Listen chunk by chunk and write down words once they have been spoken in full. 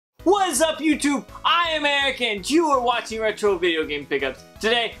What is up, YouTube? I am Eric and you are watching Retro Video Game Pickups.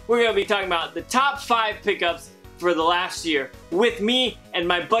 Today we're going to be talking about the top 5 pickups for the last year with me and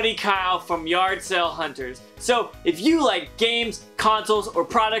my buddy Kyle from Yard Sale Hunters. So if you like games, consoles, or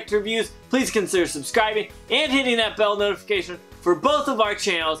product reviews, please consider subscribing and hitting that bell notification for both of our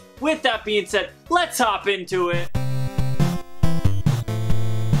channels. With that being said, let's hop into it.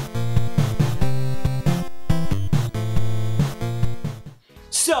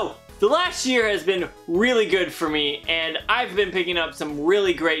 So, the last year has been really good for me, and I've been picking up some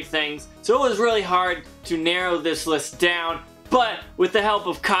really great things, so it was really hard to narrow this list down, but with the help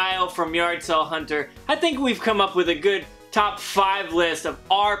of Kyle from Yard Sale Hunter, I think we've come up with a good top 5 list of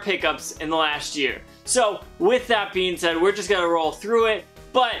our pickups in the last year. So, with that being said, we're just gonna roll through it,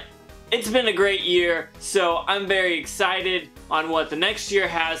 but it's been a great year, so I'm very excited on what the next year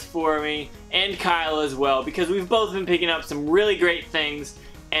has for me, and Kyle as well, because we've both been picking up some really great things,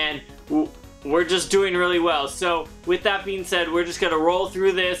 and we're just doing really well. So with that being said, we're just gonna roll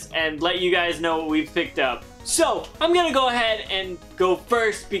through this and let you guys know what we've picked up. So I'm gonna go ahead and go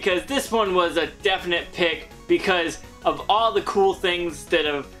first because this one was a definite pick because of all the cool things that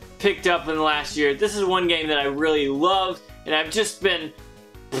I've picked up in the last year. This is one game that I really loved, and I've just been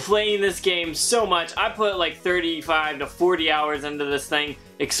playing this game so much. I put like 35 to 40 hours into this thing,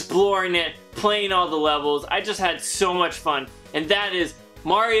 exploring it, playing all the levels. I just had so much fun, and that is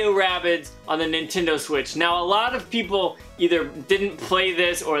Mario Rabbids on the Nintendo Switch. Now, a lot of people either didn't play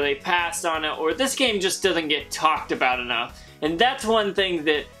this or they passed on it, or this game just doesn't get talked about enough. And that's one thing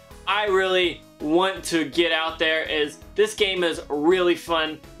that I really want to get out there, is this game is really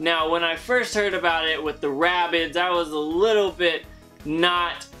fun. Now, when I first heard about it with the Rabbids, I was a little bit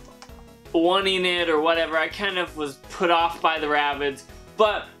not wanting it or whatever. I kind of was put off by the Rabbids,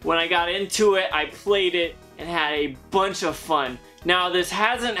 but when I got into it, I played it and had a bunch of fun. Now, this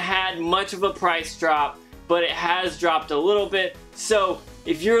hasn't had much of a price drop, but it has dropped a little bit, so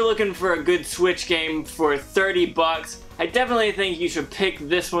if you're looking for a good Switch game for 30 bucks, I definitely think you should pick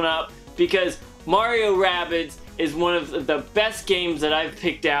this one up, because Mario Rabbids is one of the best games that I've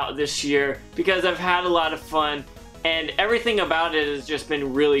picked out this year, because I've had a lot of fun, and everything about it has just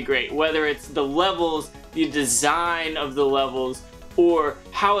been really great. Whether it's the levels, the design of the levels, or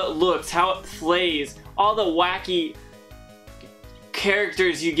how it looks, how it plays, all the wacky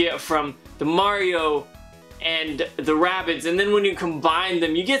characters you get from the Mario and the Rabbids, and then when you combine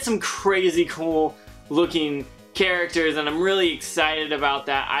them, you get some crazy cool looking characters, and I'm really excited about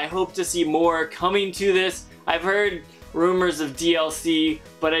that. I hope to see more coming to this. I've heard rumors of DLC,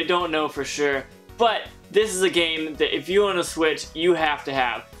 but I don't know for sure. But this is a game that if you own a Switch, you have to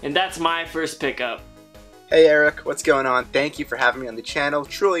have, and that's my first pickup. Hey Eric, what's going on? Thank you for having me on the channel.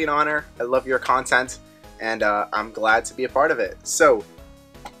 Truly an honor. I love your content, and I'm glad to be a part of it. So,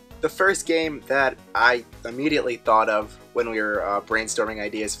 the first game that I immediately thought of when we were brainstorming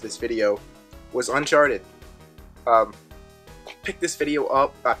ideas for this video was Uncharted. Picked this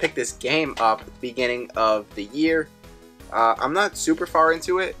game up at the beginning of the year. I'm not super far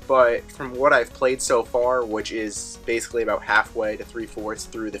into it, but from what I've played so far, which is basically about halfway to 3/4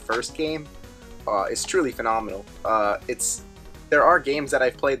 through the first game, it's truly phenomenal. There are games that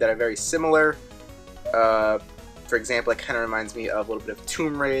I've played that are very similar. For example, it kind of reminds me of a little bit of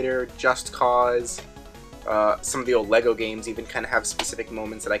Tomb Raider, Just Cause. Some of the old Lego games even kind of have specific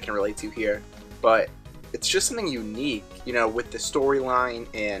moments that I can relate to here. But it's just something unique, you know, with the storyline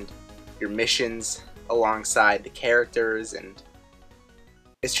and your missions alongside the characters, and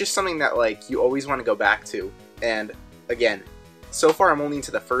it's just something that, like, you always want to go back to. And again, so far I'm only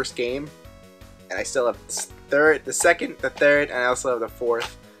into the first game, and I still have the second, the third, and I also have the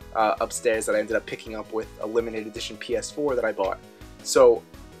fourth upstairs that I ended up picking up with a limited edition PS4 that I bought. So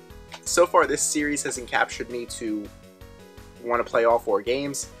far this series has captured me to want to play all 4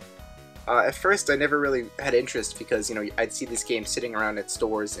 games. At first I never really had interest because, you know, I'd see this game sitting around at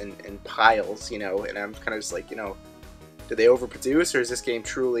stores in piles, you know, and I'm kind of just like, you know, did they overproduce, or is this game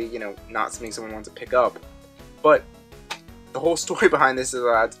truly, you know, not something someone wants to pick up? But the whole story behind this is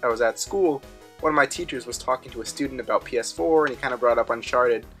that I was at school. One of my teachers was talking to a student about PS4, and he kind of brought up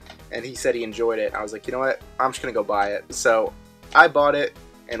Uncharted, and he said he enjoyed it. I was like, you know what, I'm just gonna go buy it. So I bought it,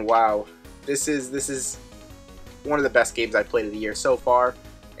 and wow, this is one of the best games I've played of the year so far,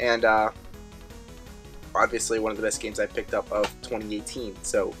 and obviously one of the best games I've picked up of 2018.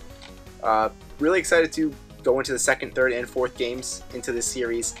 So really excited to go into the second, third, and fourth games into this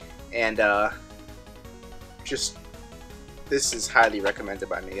series, and this is highly recommended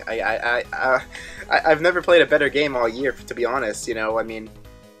by me. I've never played a better game all year, to be honest. You know, I mean,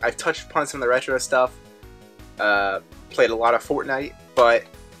 I've touched upon some of the retro stuff, played a lot of Fortnite, but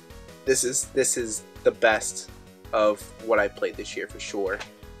this is the best of what I played this year for sure,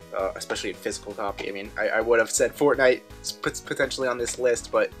 especially in physical copy. I mean, I would have said Fortnite potentially on this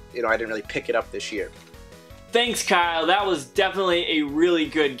list, but you know, I didn't really pick it up this year. Thanks, Kyle. That was definitely a really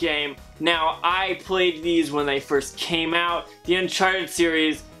good game. Now, I played these when they first came out. The Uncharted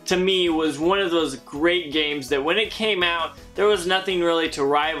series, to me, was one of those great games that when it came out, there was nothing really to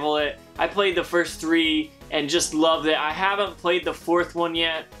rival it. I played the first 3 and just loved it. I haven't played the 4th one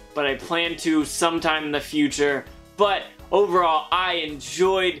yet, but I plan to sometime in the future. But overall, I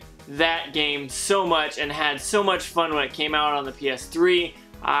enjoyed that game so much and had so much fun when it came out on the PS3.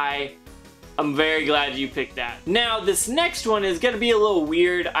 I'm very glad you picked that. Now, this next one is going to be a little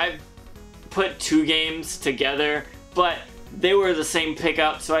weird. I've put 2 games together, but they were the same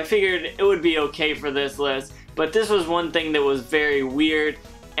pickup, so I figured it would be okay for this list. But this was one thing that was very weird,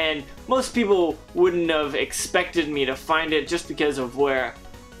 and most people wouldn't have expected me to find it just because of where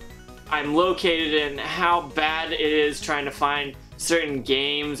I'm located and how bad it is trying to find certain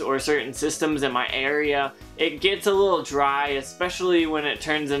games or certain systems in my area. It gets a little dry, especially when it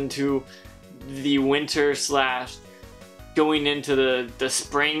turns into the winter slash going into the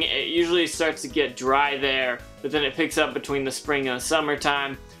spring. It usually starts to get dry there, but then it picks up between the spring and the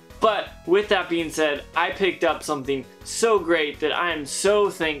summertime. But with that being said, I picked up something so great that I am so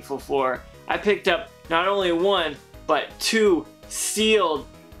thankful for. I picked up not only 1, but 2 sealed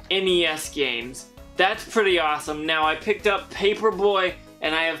NES games. That's pretty awesome. Now, I picked up Paperboy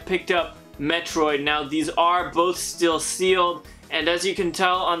and I have picked up Metroid. Now, these are both still sealed, and as you can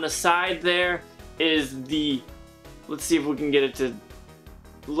tell on the side there is the, let's see if we can get it to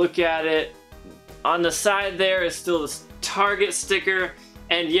look at it. On the side there is still this Target sticker,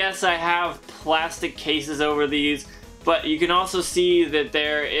 and yes, I have plastic cases over these, but you can also see that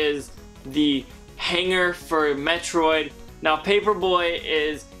there is the hanger for Metroid. Now, Paperboy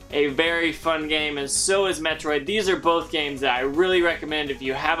is a very fun game, and so is Metroid. These are both games that I really recommend. If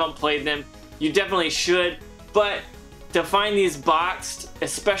you haven't played them, you definitely should, but to find these boxed,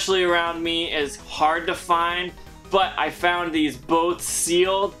 especially around me, is hard to find. But I found these both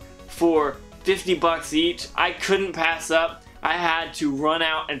sealed for 50 bucks each. I couldn't pass up. I had to run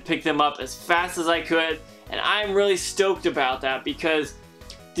out and pick them up as fast as I could, and I'm really stoked about that because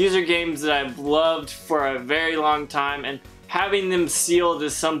these are games that I've loved for a very long time, and having them sealed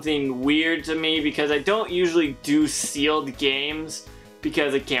is something weird to me because I don't usually do sealed games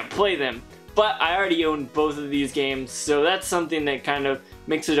because I can't play them. But I already own both of these games, so that's something that kind of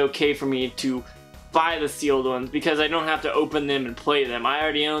makes it okay for me to buy the sealed ones because I don't have to open them and play them. I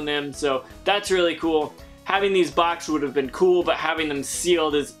already own them, so that's really cool. Having these boxed would have been cool, but having them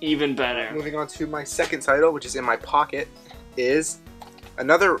sealed is even better. Moving on to my second title, which is in my pocket, is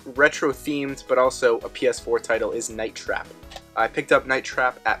another retro-themed but also a PS4 title, is Night Trap. I picked up Night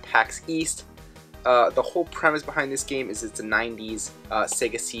Trap at PAX East. The whole premise behind this game is it's a 90s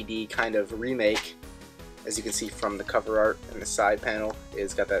Sega CD kind of remake. As you can see from the cover art and the side panel,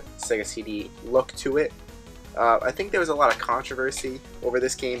 it's got that Sega CD look to it. I think there was a lot of controversy over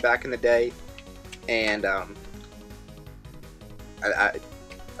this game back in the day, and I'm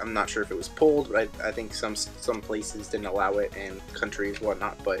not sure if it was pulled, but I think some places didn't allow it and countries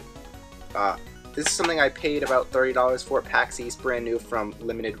whatnot. But this is something I paid about $30 for at PAX East, brand new from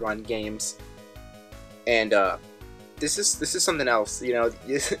Limited Run Games. And this is something else. You know,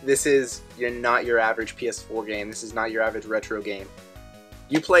 this is not your average PS4 game. This is not your average retro game.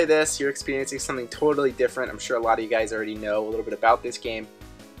 You play this, you're experiencing something totally different. I'm sure a lot of you guys already know a little bit about this game.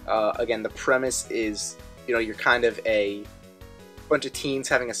 Again, the premise is, you know, you're kind of a bunch of teens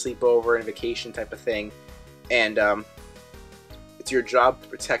having a sleepover and a vacation type of thing, and it's your job to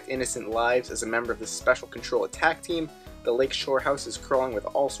protect innocent lives as a member of the Special Control Attack Team. The Lakeshore house is crawling with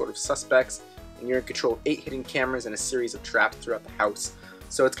all sort of suspects, and you're in control of 8 hidden cameras and a series of traps throughout the house.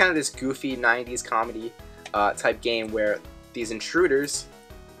 So it's kind of this goofy 90s comedy type game where these intruders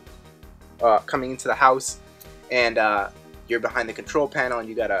coming into the house, and you're behind the control panel, and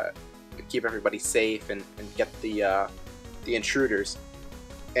you gotta keep everybody safe and get the intruders.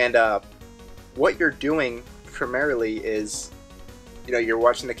 And what you're doing primarily is, you know, you're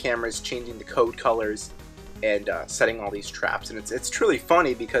watching the cameras, changing the code colors, and setting all these traps. And it's truly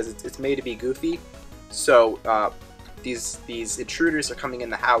funny because it's made to be goofy. So these intruders are coming in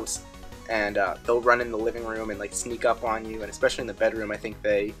the house, and they'll run in the living room and like sneak up on you, and especially in the bedroom. I think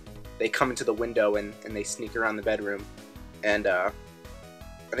they come into the window and they sneak around the bedroom, and I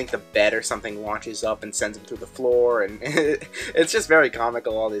think the bed or something launches up and sends them through the floor, and it's just very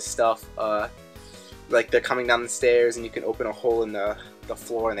comical, all this stuff. Like they're coming down the stairs and you can open a hole in the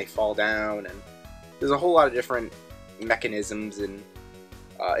floor and they fall down, and there's a whole lot of different mechanisms and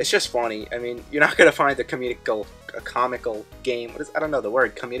It's just funny. I mean, you're not gonna find a comical game. I don't know the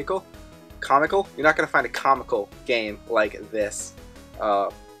word. Comical? You're not gonna find a comical game like this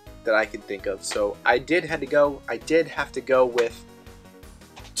that I could think of. So I did have to go with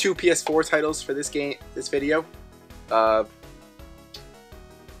 2 PS4 titles for this video.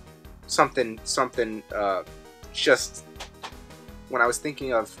 Just when I was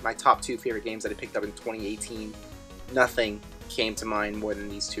thinking of my top 2 favorite games that I picked up in 2018, nothing came to mind more than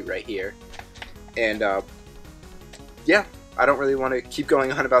these 2 right here. And yeah, I don't really want to keep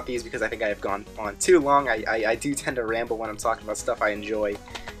going on about these because I think I have gone on too long. I do tend to ramble when I'm talking about stuff I enjoy.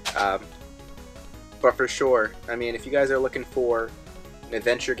 But for sure, I mean, if you guys are looking for an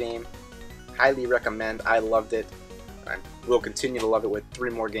adventure game, highly recommend. I loved it. I will continue to love it with 3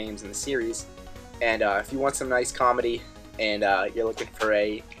 more games in the series. And if you want some nice comedy and you're looking for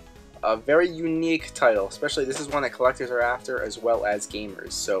a very unique title, especially this is one that collectors are after as well as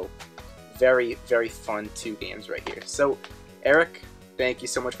gamers. So very, very fun 2 games right here. So Eric, thank you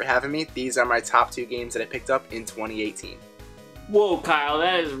so much for having me. These are my top 2 games that I picked up in 2018. Whoa, Kyle,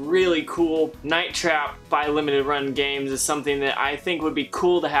 that is really cool. Night Trap by Limited Run Games is something that I think would be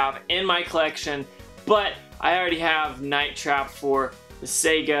cool to have in my collection, but I already have Night Trap for the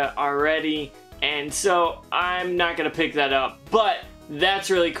Sega already, and so I'm not going to pick that up. But that's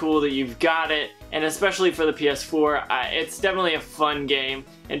really cool that you've got it, and especially for the PS4, it's definitely a fun game,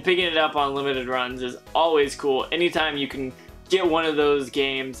 and picking it up on limited runs is always cool. Anytime you can get one of those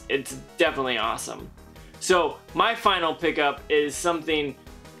games, it's definitely awesome. So my final pickup is something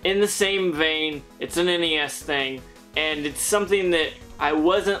in the same vein. It's an NES thing, and it's something that I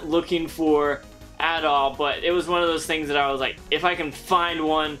wasn't looking for at all, but it was one of those things that I was like, if I can find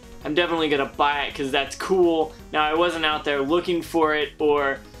one, I'm definitely gonna buy it because that's cool. Now, I wasn't out there looking for it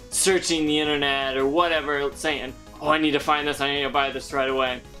or searching the internet or whatever saying, oh, I need to find this, I need to buy this right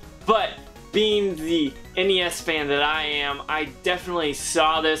away. But being the NES fan that I am, I definitely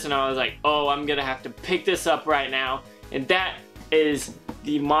saw this and I was like, oh, I'm gonna have to pick this up right now. And that is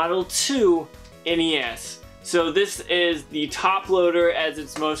the Model 2 NES. So this is the top loader as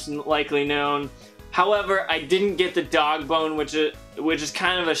it's most likely known. However, I didn't get the dog bone, which is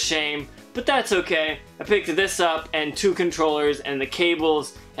kind of a shame, but that's okay. I picked this up and 2 controllers and the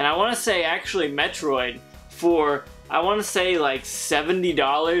cables, and I want to say actually Metroid for, I want to say like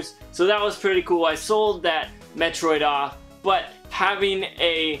 $70. So that was pretty cool. I sold that Metroid off, but having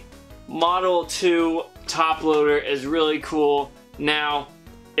a Model 2 top loader is really cool. Now,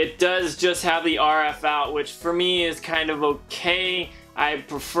 it does just have the RF out, which for me is kind of okay. I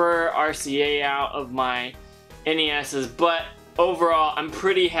prefer RCA out of my NESs, but overall, I'm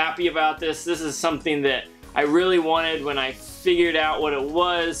pretty happy about this. This is something that I really wanted when I figured out what it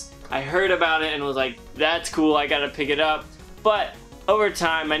was. I heard about it and was like, that's cool, I gotta pick it up. But over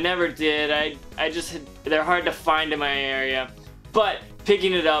time, I never did. They're hard to find in my area. But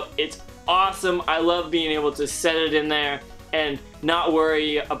picking it up, it's awesome. I love being able to set it in there and not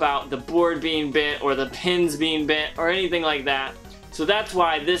worry about the board being bent or the pins being bent or anything like that. So that's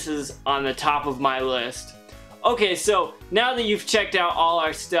why this is on the top of my list. Okay, so now that you've checked out all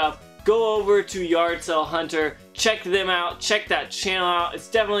our stuff, go over to Yard Sale Hunter, check them out, check that channel out. It's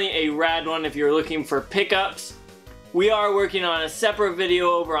definitely a rad one if you're looking for pickups. We are working on a separate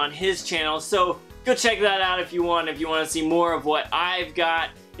video over on his channel, so go check that out if you want to see more of what I've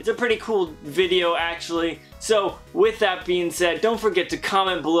got. It's a pretty cool video actually. So with that being said, don't forget to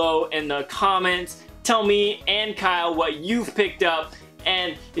comment below in the comments. Tell me and Kyle what you've picked up,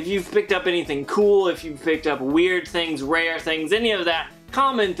 and if you've picked up anything cool, if you've picked up weird things, rare things, any of that,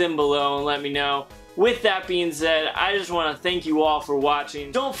 comment them below and let me know. With that being said, I just want to thank you all for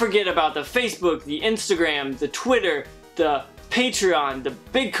watching. Don't forget about the Facebook, the Instagram, the Twitter, the Patreon, the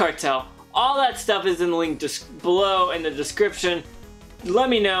Big Cartel. All that stuff is in the link below in the description. Let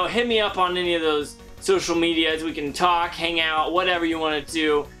me know, hit me up on any of those social medias. We can talk, hang out, whatever you want to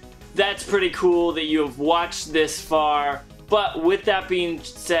do. That's pretty cool that you have watched this far. But with that being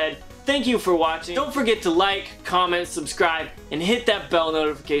said, thank you for watching. Don't forget to like, comment, subscribe, and hit that bell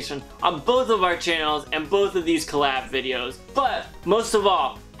notification on both of our channels and both of these collab videos. But most of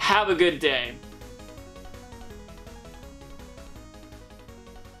all, have a good day.